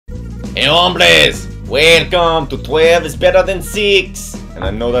Hey hombres! Welcome to 12 is better than 6! And I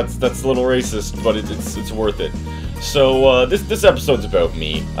know that's a little racist, but it's worth it. So, this episode's about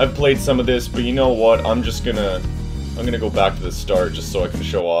me. I've played some of this, but you know what? I'm gonna go back to the start just so I can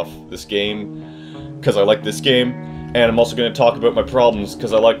show off this game. Because I like this game. And I'm also gonna talk about my problems,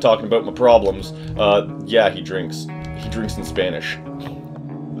 because I like talking about my problems. Yeah, he drinks. He drinks in Spanish.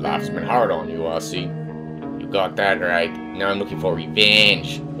 Life's been hard on you, I see. You got that right. Now I'm looking for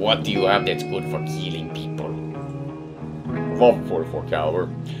revenge. What do you have that's good for killing people? Revolver 44 caliber.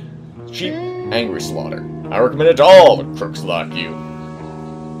 Cheap, angry slaughter. I recommend it to all the crooks like you.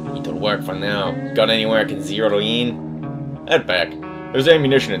 It'll work for now. Got anywhere I can zero in? Head back. There's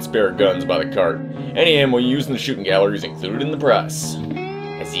ammunition and spare guns by the cart. Any ammo you use in the shooting gallery is included in the price.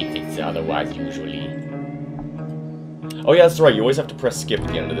 As if it's otherwise usually. Oh yeah, that's right, you always have to press skip at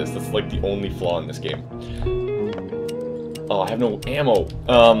the end of this. That's like the only flaw in this game. Oh, I have no ammo.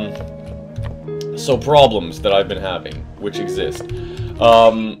 So problems that I've been having, which exist.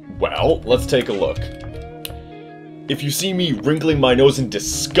 Well, let's take a look. If you see me wrinkling my nose in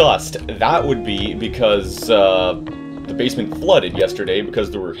disgust, that would be because, the basement flooded yesterday because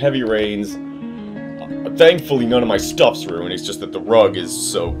there were heavy rains. Thankfully, none of my stuff's ruined, it's just that the rug is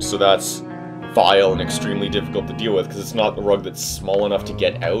soaked, so that's vile and extremely difficult to deal with, because it's not the rug that's small enough to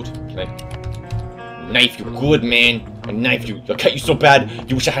get out. Can I... Knife you good, man. I knife you. I'll cut you so bad.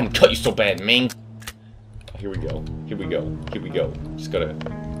 You wish I hadn't cut you so bad, man. Here we go. Here we go. Here we go. Just gotta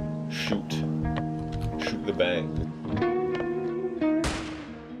shoot. Shoot the bang.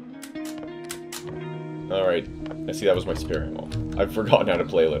 Alright. I see that was my spare ammo. I've forgotten how to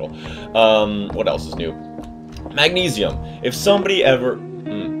play a little. What else is new? Magnesium. If somebody ever...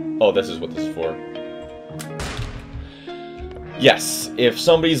 Oh, this is what this is for. Yes, if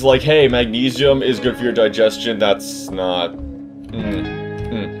somebody's like, hey, magnesium is good for your digestion, that's not...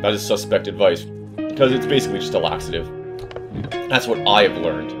 that is suspect advice. Because it's basically just a laxative. That's what I have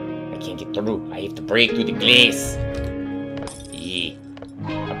learned. I can't get through. I have to break through the glass. Yeah.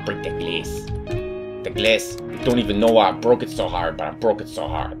 I break the glass. The glass. I don't even know why I broke it so hard, but I broke it so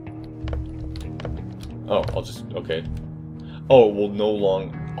hard. Oh, I'll just... Okay. Oh, it will no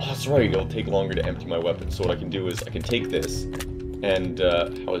longer... Oh, that's right, it'll take longer to empty my weapon. So what I can do is, I can take this, and, how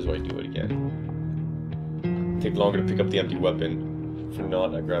do I do it again? Take longer to pick up the empty weapon. If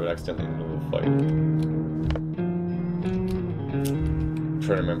not, I grab it accidentally in the middle of the fight. I'm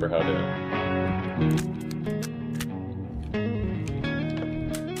trying to remember how to...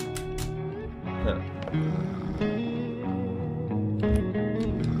 Huh.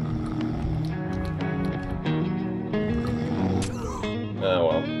 Oh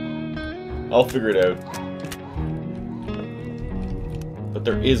well. I'll figure it out. But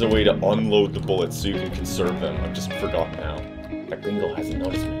there is a way to unload the bullets so you can conserve them. I've just forgotten how. That gringo hasn't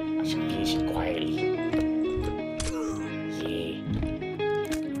noticed me. I should engage it quietly.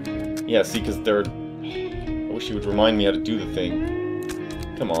 Yeah. Yeah, see, because they're... I wish you would remind me how to do the thing.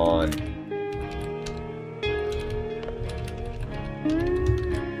 Come on.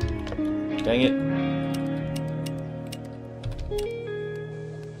 Dang it.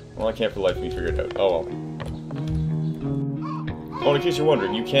 Well, I can't for the life of me figure it out. Oh, well. Oh, in case you're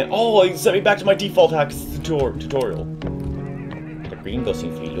wondering, you can't... Oh, he sent me back to my default hack tutorial. The gringo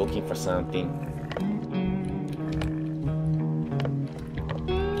seems to be looking for something.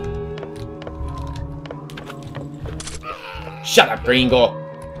 Shut up, gringo!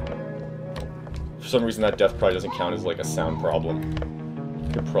 For some reason, that death probably doesn't count as, like, a sound problem.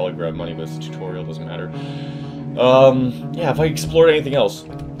 I could probably grab money, but it's a tutorial, doesn't matter. Yeah, if I explored anything else...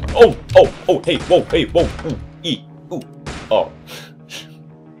 Oh! Oh! Oh! Hey! Whoa! Hey! Whoa! Ooh! E! Ooh! Oh.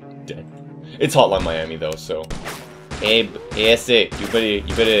 Dead. It's Hotline Miami, though, so... Hey, Ese, you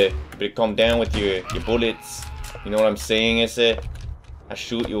better calm down with your bullets. You know what I'm saying, Ese? I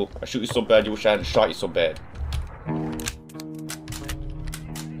shoot you so bad, you wish I hadn't shot you so bad.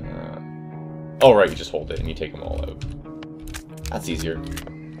 Oh, right, you just hold it and you take them all out. That's easier.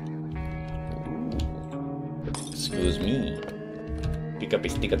 Excuse me. Pick up a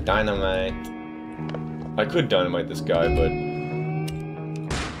stick of dynamite. I could dynamite this guy, but...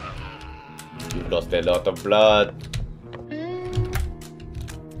 You've lost a lot of blood.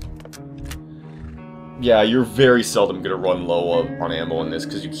 Yeah, you're very seldom gonna run low on ammo in this,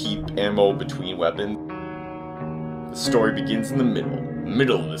 because you keep ammo between weapons. The story begins in the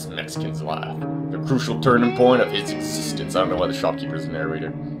middle of this Mexican's life. The crucial turning point of his existence. I don't know why the shopkeeper's the narrator.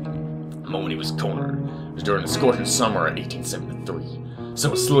 The moment he was cornered was during the scorching summer of 1873.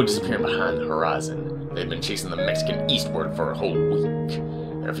 Sun was slowly disappearing behind the horizon. They had been chasing the Mexican eastward for a whole week. He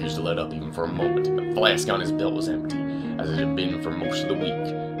refused to let up even for a moment. The flask on his belt was empty, as it had been for most of the week.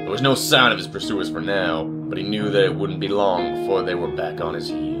 It There was no sign of his pursuers for now, but he knew that it wouldn't be long before they were back on his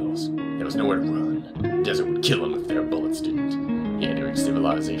heels. There was nowhere to run. The desert would kill him if their bullets didn't. He had to reach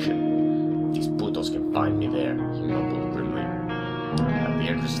civilization. If these putos can find me there, he mumbled grimly. At the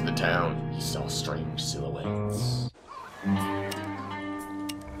entrance to the town, he saw strange silhouettes.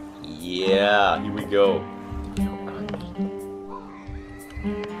 Yeah, here we go.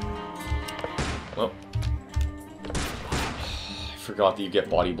 Well, I forgot that you get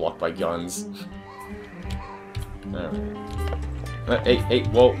body blocked by guns. Alright. Hey,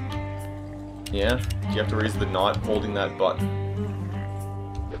 whoa. Yeah? Do you have to raise the knot holding that button?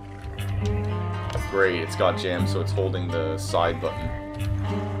 Great, it's got jammed, so it's holding the side button.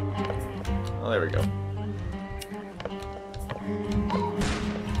 Oh, there we go.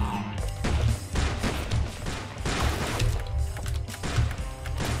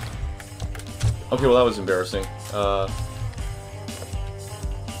 Okay, well that was embarrassing.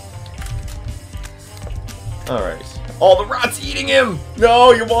 Alright. Oh, the rat's eating him!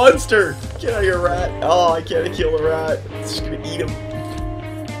 No, you monster! Get out of here, rat! Oh, I can't kill a rat. It's just gonna eat him.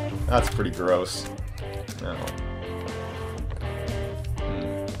 That's pretty gross. No.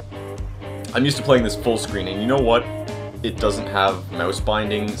 I'm used to playing this full screen, and you know what? It doesn't have mouse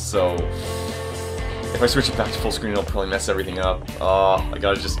binding, so if I switch it back to full screen, it'll probably mess everything up. I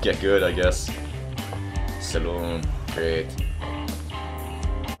gotta just get good, I guess. Saloon. Great.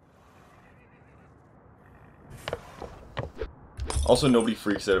 Also, nobody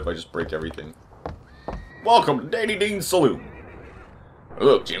freaks out if I just break everything. Welcome to Danny Dean's Saloon.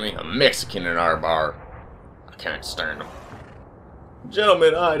 Look, Jimmy, a Mexican in our bar. I can't stand him.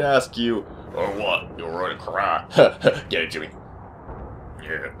 Gentlemen, I'd ask you... Or what? You're going to cry. Get it, Jimmy.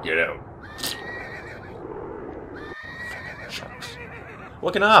 Yeah, get out. Shucks.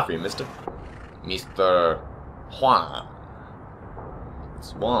 What can I offer you, mister? Mr. Juan.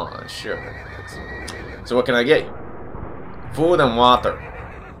 It's Juan, sure. So what can I get you? Food and water.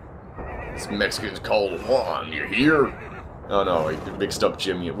 This Mexican's called Juan. You hear? Oh no, I mixed up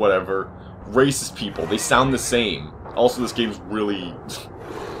Jimmy. Whatever. Racist people. They sound the same. Also, this game's really...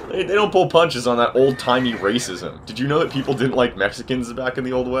 they don't pull punches on that old-timey racism. Did you know that people didn't like Mexicans back in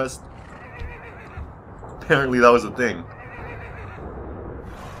the Old West? Apparently that was a thing.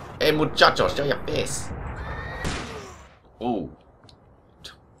 Hey, muchacho, show your face. Ooh.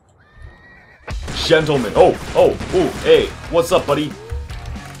 Gentlemen. Oh, hey, what's up, buddy?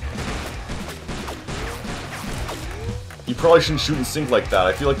 You probably shouldn't shoot and sink like that.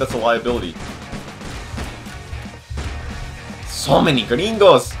 I feel like that's a liability. So many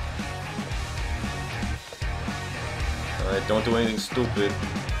gringos! Alright, don't do anything stupid.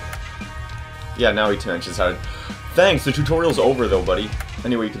 Yeah, now he mentions how to... Thanks, the tutorial's over though, buddy.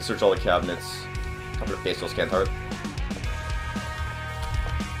 Anyway, you can search all the cabinets. Couple of pesos can't hurt.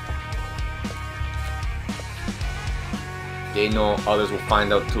 They know others will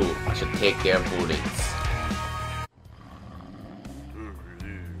find out too. I should take their bullets.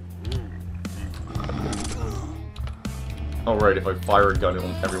 Oh right, if I fire a gun,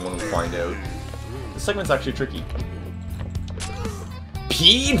 everyone will find out. This segment's actually tricky.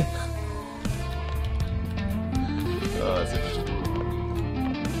 Peed? Oh, that's interesting.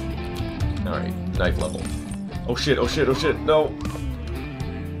 Alright, knife level. Oh shit, no!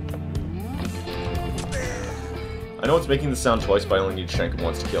 I know it's making the sound twice, but I only need to shank him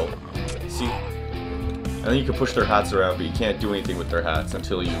once to kill. See? And then you can push their hats around, but you can't do anything with their hats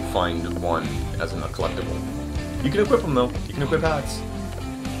until you find one as a collectible. You can equip them, though. You can equip hats.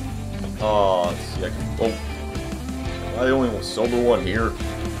 Oh, let's see, I can... Oh. Am I the only sober one here?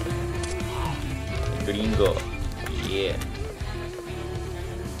 Gringo. Yeah.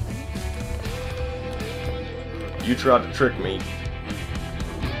 You tried to trick me.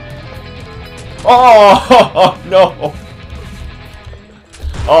 Oh, no!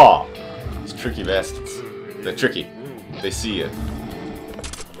 Oh, these tricky bastards. They're tricky. They see you.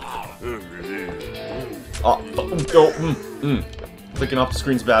 Oh, Clicking off the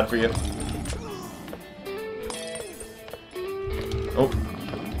screen's bad for you. Oh,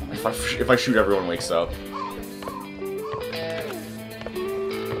 if I shoot, everyone wakes up.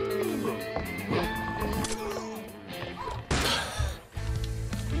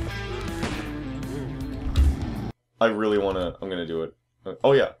 I really wanna... I'm gonna do it.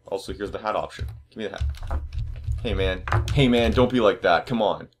 Oh yeah, also here's the hat option. Give me the hat. Hey man, don't be like that. Come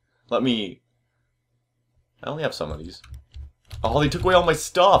on. Let me... I only have some of these. Oh, they took away all my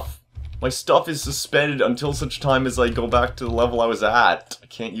stuff! My stuff is suspended until such time as I go back to the level I was at. I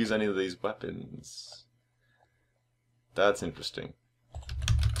can't use any of these weapons. That's interesting.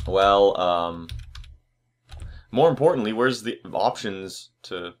 Well, More importantly, where's the options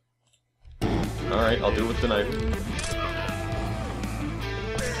to... Alright, I'll do it with the knife.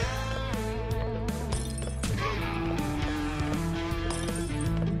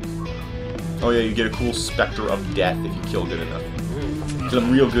 Oh yeah, you get a cool specter of death if you kill good enough. Because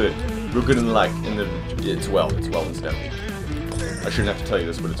I'm real good. Real good in like, in the... It's well, incidentally. I shouldn't have to tell you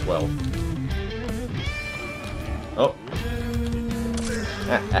this, but it's well. Oh.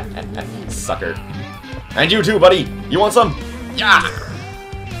 Sucker. And you too, buddy! You want some? Yeah!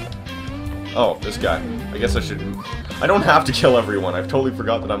 Oh, this guy. I guess I should... I don't have to kill everyone. I've totally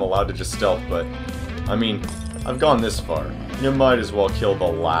forgot that I'm allowed to just stealth, but... I mean, I've gone this far. You might as well kill the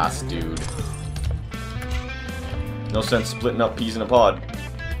last dude. No sense splitting up peas in a pod.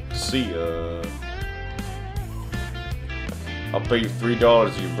 See ya. I'll pay you $3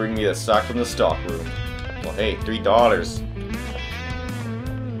 if you bring me a sack from the stock room. Well, hey, $3.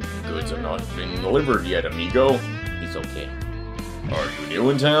 Goods have not been delivered yet, amigo. It's okay. Are you new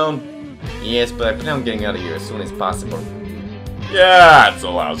in town? Yes, but I plan on getting out of here as soon as possible. Yeah, it's a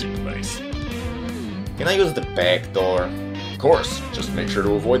lousy place. Can I use the back door? Of course. Just make sure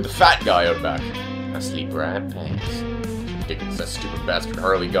to avoid the fat guy out back. I sleep right pants. Ridiculous, that stupid bastard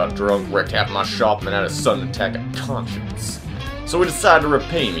Harley got drunk, wrecked half my shop, and had a sudden attack of conscience. So he decided to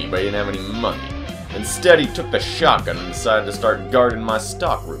repay me, but he didn't have any money. Instead, he took the shotgun and decided to start guarding my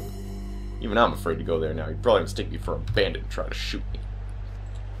stock room. Even I'm afraid to go there now. He'd probably mistake me for a bandit and try to shoot me.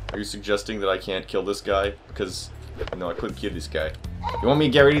 Are you suggesting that I can't kill this guy? Because, no, I couldn't kill this guy. You want me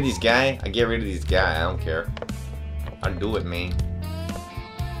to get rid of this guy? I get rid of this guy. I don't care. I'll do it, man.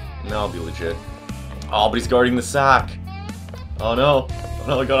 No, I'll be legit. Oh, but he's guarding the sack. Oh no. Oh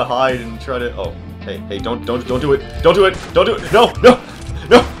no, I gotta hide and try to... Oh, hey, don't do it. Don't do it. Don't do it. No.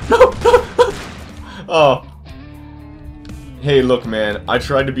 Oh. Hey, look, man. I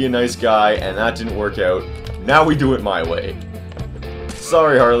tried to be a nice guy, and that didn't work out. Now we do it my way.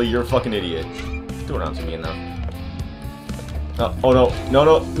 Sorry, Harley. You're a fucking idiot. Do it onto me enough. Oh,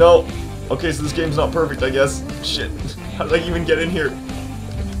 no. Okay, so this game's not perfect, I guess. Shit. How did I even get in here?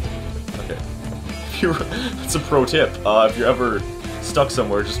 Okay. That's a pro tip. If you're ever stuck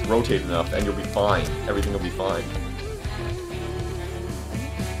somewhere, just rotate enough and you'll be fine. Everything will be fine.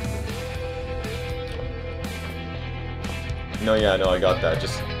 No, I got that.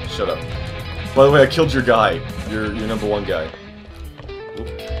 Just shut up. By the way, I killed your guy. Your number one guy.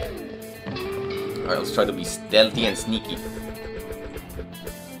 Alright, let's try to be stealthy and sneaky.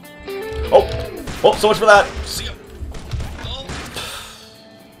 Oh, so much for that. See ya.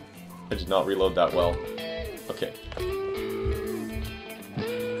 I did not reload that well. Okay.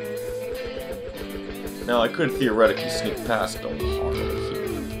 Now I could theoretically sneak past the Harley here.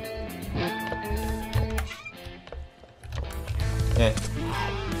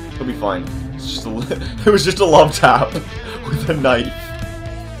 It'll be fine. It's just it was just a love tap with a knife.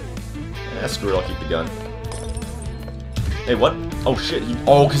 Yeah, screw it. I'll keep the gun. Hey, what? Oh shit!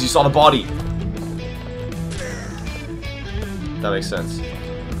 Oh, because you saw the body. That makes sense.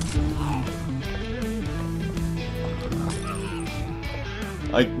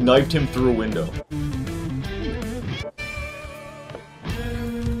 I knifed him through a window.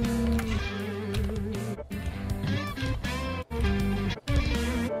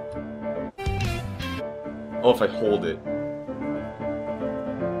 Oh, if I hold it.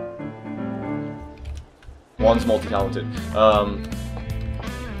 Juan's multi-talented.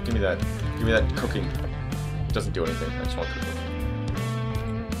 Give me that. Give me that cooking. It doesn't do anything. I just want cooking.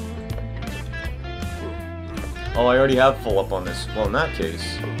 Oh, I already have full up on this. Well, in that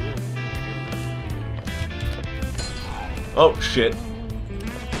case... Oh, shit.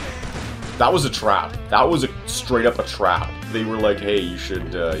 That was a trap. That was straight up a trap. They were like, hey, you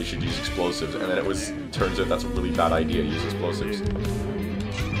should use explosives. And then it was... Turns out that's a really bad idea to use explosives.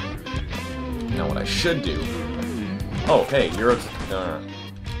 Now what I should do... Oh, hey, you're a...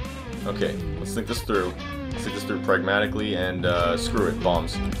 Okay, let's think this through. Let's think this through pragmatically and, screw it.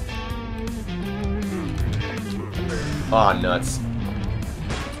 Bombs. Ah, nuts.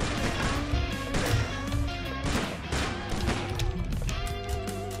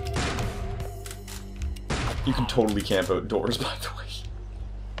 You can totally camp outdoors, by the way.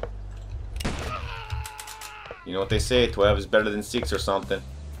 You know what they say, 12 is better than 6 or something.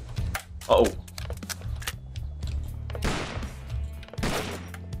 Uh-oh.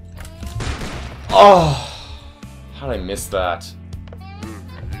 Oh! How did I miss that?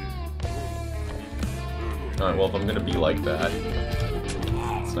 Alright, well, if I'm gonna be like that,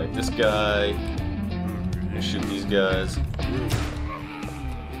 snipe this guy, and shoot these guys.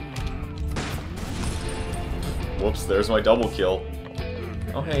 Whoops, there's my double kill.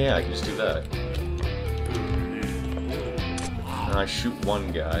 Oh, hey, yeah, I can just do that. I shoot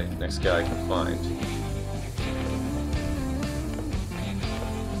one guy. Next guy I can find.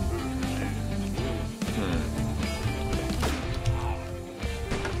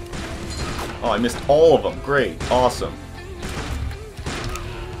 Oh, I missed all of them. Great. Awesome.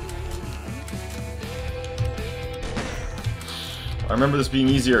 I remember this being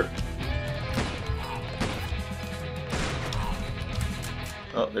easier.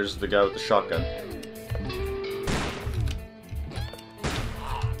 Oh, there's the guy with the shotgun.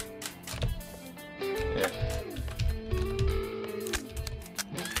 Yeah.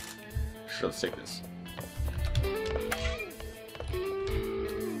 Sure, let's take this.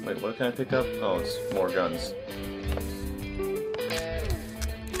 Wait, what can I pick up? Oh, it's more guns.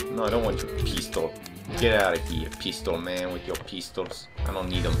 No, I don't want your pistol. Get out of here, pistol man, with your pistols. I don't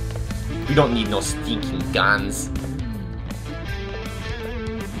need them. We don't need no stinking guns.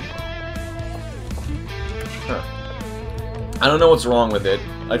 Huh. I don't know what's wrong with it.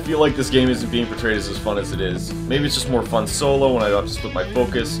 I feel like this game isn't being portrayed as fun as it is. Maybe it's just more fun solo when I have to split my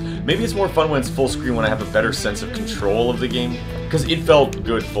focus. Maybe it's more fun when it's full screen when I have a better sense of control of the game. Because it felt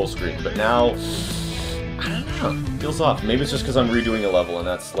good full screen, but now... I don't know. It feels off. Maybe it's just because I'm redoing a level and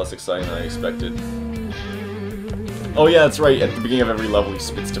that's less exciting than I expected. Oh yeah, that's right. At the beginning of every level, he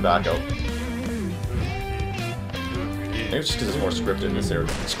spits tobacco. Maybe it's just because it's more scripted in this area.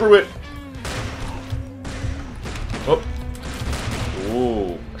 Screw it! Oh.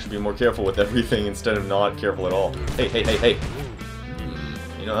 Ooh. I should be more careful with everything instead of not careful at all. Hey, hey, hey, hey.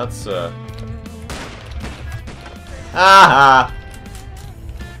 You know, that's, Aha!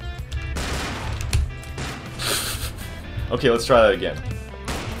 Okay, let's try that again.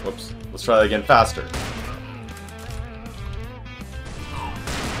 Whoops. Let's try that again faster.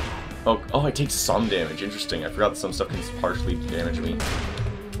 Oh, I take some damage. Interesting. I forgot that some stuff can partially damage me.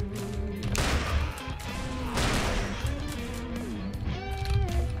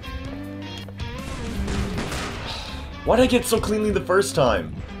 Why did I get so cleanly the first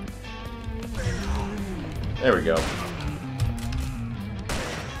time? There we go.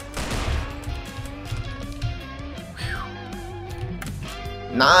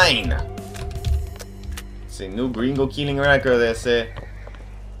 Whew. 9! It's a new gringo killing record, they say.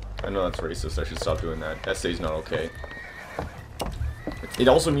 I know that's racist, I should stop doing that. Essay's not okay. It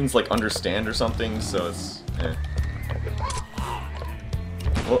also means, like, understand or something, so it's... eh.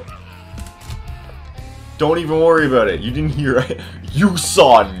 Well, don't even worry about it, you didn't hear it. You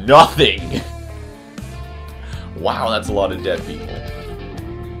saw nothing! Wow, that's a lot of dead people.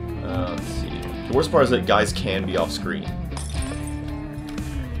 Let's see. The worst part is that guys can be off screen.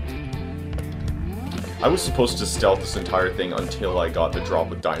 I was supposed to stealth this entire thing until I got the drop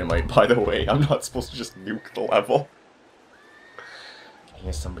with dynamite, by the way. I'm not supposed to just nuke the level. I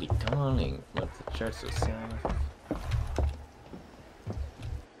hear somebody calling. What's the chances?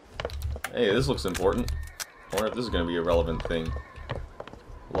 Hey, this looks important. I wonder if this is going to be a relevant thing.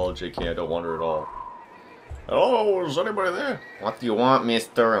 Lol, JK, I don't want her at all. Hello, is anybody there? What do you want,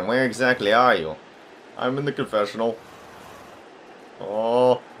 mister, and where exactly are you? I'm in the confessional.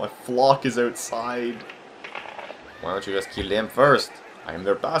 Oh, my flock is outside. Why don't you just kill them first? I am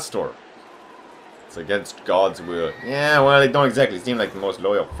their pastor. It's against God's will. Yeah, well, they don't exactly seem like the most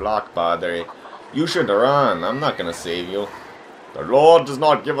loyal flock, Padre. You should run. I'm not gonna save you. The Lord does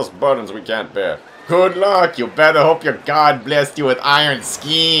not give us burdens we can't bear. Good luck. You better hope your God blessed you with iron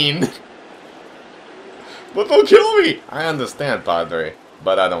skin. But they'll kill me. I understand, Padre,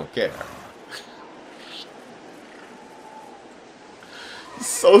 but I don't care.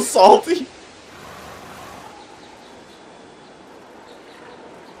 So salty.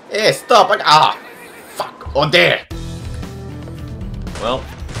 Hey, stop! Ah, fuck! Oh, there. Well,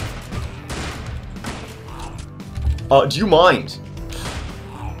 do you mind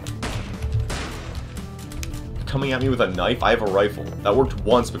coming at me with a knife? I have a rifle. That worked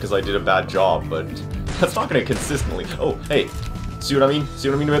once because I did a bad job, but that's not gonna consistently. Oh, hey, see what I mean? See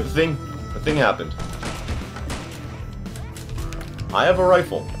what I mean about the thing? The thing happened. I have a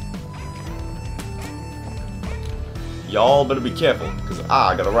rifle. Y'all better be careful, because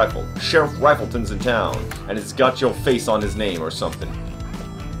I got a rifle. Sheriff Rifleton's in town, and it's got your face on his name or something.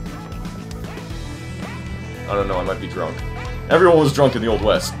 I don't know, I might be drunk. Everyone was drunk in the Old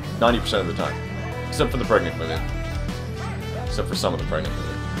West, 90% of the time. Except for the pregnant women. Except for some of the pregnant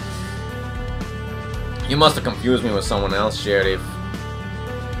women. You must have confused me with someone else, Sheriff.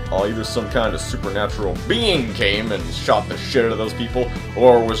 Oh, either some kind of supernatural being came and shot the shit out of those people,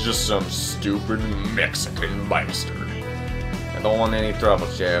 or was just some stupid Mexican bastard. I don't want any trouble,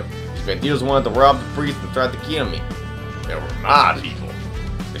 Sheriff. These banditos wanted to rob the priest and tried to kill me. They were my people.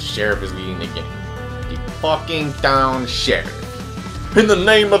 The sheriff is leading the game. The fucking town sheriff. In the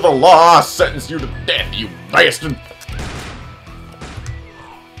name of the law, I sentence you to death, you bastard!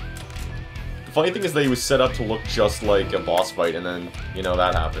 The funny thing is that he was set up to look just like a boss fight, and then, you know,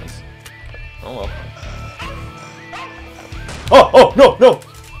 that happens. Oh well. Oh, no, no!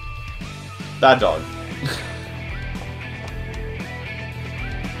 That dog.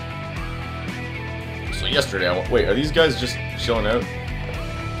 So yesterday, wait, are these guys just chilling out?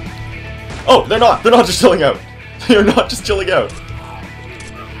 Oh, they're not just chilling out. They're not just chilling out.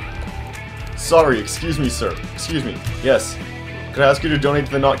 Sorry, excuse me, sir. Excuse me. Yes. Could I ask you to donate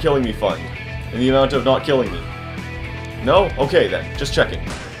to the Not Killing Me Fund? In the amount of not killing me. No? Okay then, just checking.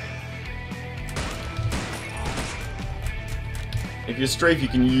 If you strafe, you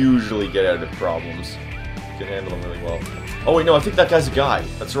can usually get out of problems. You can handle them really well. Oh wait, no, I think that guy's a guy.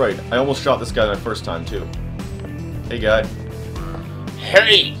 That's right. I almost shot this guy my first time, too. Hey, guy.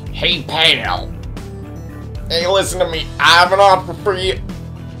 Hey, pal. Hey, listen to me. I have an offer for you.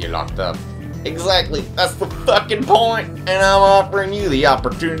 You're locked up. Exactly. That's the fucking point. And I'm offering you the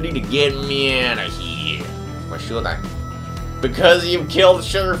opportunity to get me out of here. Why should I? Because you've killed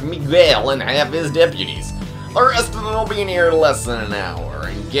Sheriff Miguel and half his deputies. The rest of them will be in here in less than an hour.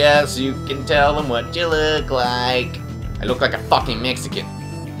 And guess you can tell them what you look like. I look like a fucking Mexican.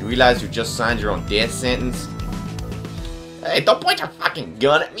 You realize you just signed your own death sentence? Hey, don't point your fucking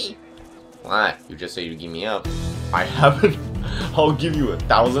gun at me. Why? You just say you give me up. I haven't. I'll give you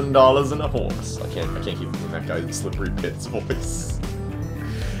 $1,000 and a horse. I can't keep doing that guy's Slippery Pits voice.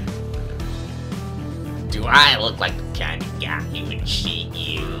 Do I look like the kind of guy who would cheat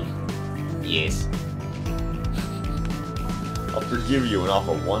you? Yes. I'll forgive you and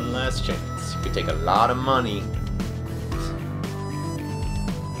offer one last chance. You could take a lot of money.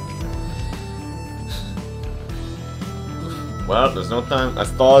 Well, there's no time. I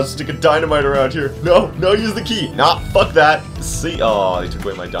thought I'd stick a dynamite around here. No, use the key. Nah, fuck that. See? Oh, they took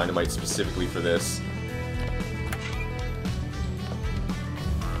away my dynamite specifically for this.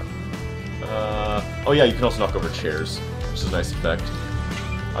 Oh yeah, you can also knock over chairs, which is a nice effect.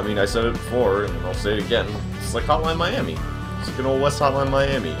 I mean, I said it before, and I'll say it again. It's like Hotline Miami. It's like an old West Hotline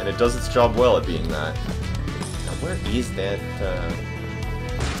Miami, and it does its job well at being that. Now, where is that,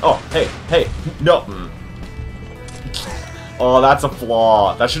 Oh, hey, no! Oh, that's a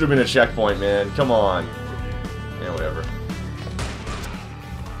flaw. That should have been a checkpoint, man. Come on. Yeah, whatever.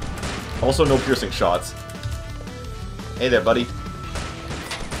 Also, no piercing shots. Hey there, buddy.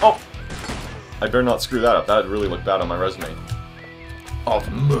 Oh! I better not screw that up. That would really look bad on my resume.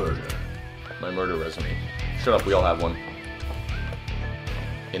 Of murder. My murder resume. Shut up, we all have one.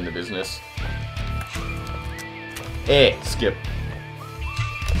 In the business. Hey, skip.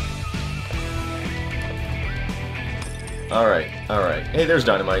 Alright. Hey, there's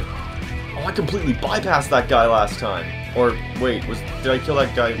dynamite. Oh, I completely bypassed that guy last time. Or, wait, did I kill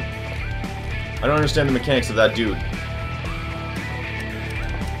that guy? I don't understand the mechanics of that dude.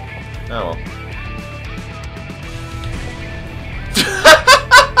 Oh, well.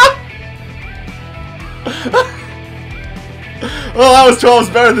 Well, that was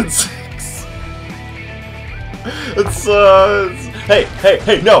 12 better than 6.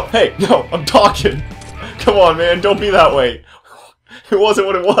 Hey, no, I'm talking. Come on, man, don't be that way. It wasn't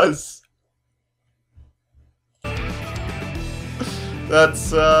what it was. That's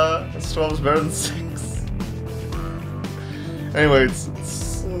 12 better than 6. Anyway,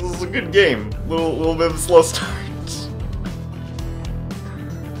 it's a good game. Little bit of a slow start.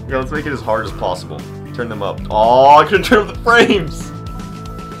 Yeah, let's make it as hard as possible. Turn them up. Oh, I couldn't turn up the frames!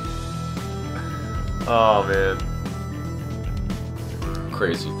 Oh, man.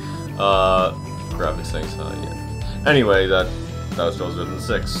 Crazy. Graphics things, yeah. Anyway, that was 12 better than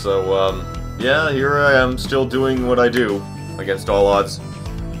 6. So, yeah, here I am, still doing what I do, against all odds.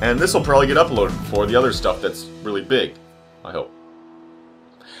 And this will probably get uploaded before the other stuff that's really big. I hope.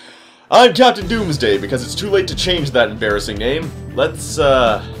 I'm Captain Doomsday, because it's too late to change that embarrassing name. Let's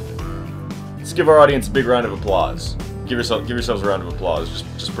give our audience a big round of applause. Give yourselves a round of applause.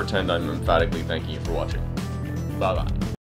 Just pretend I'm emphatically thanking you for watching. Bye-bye.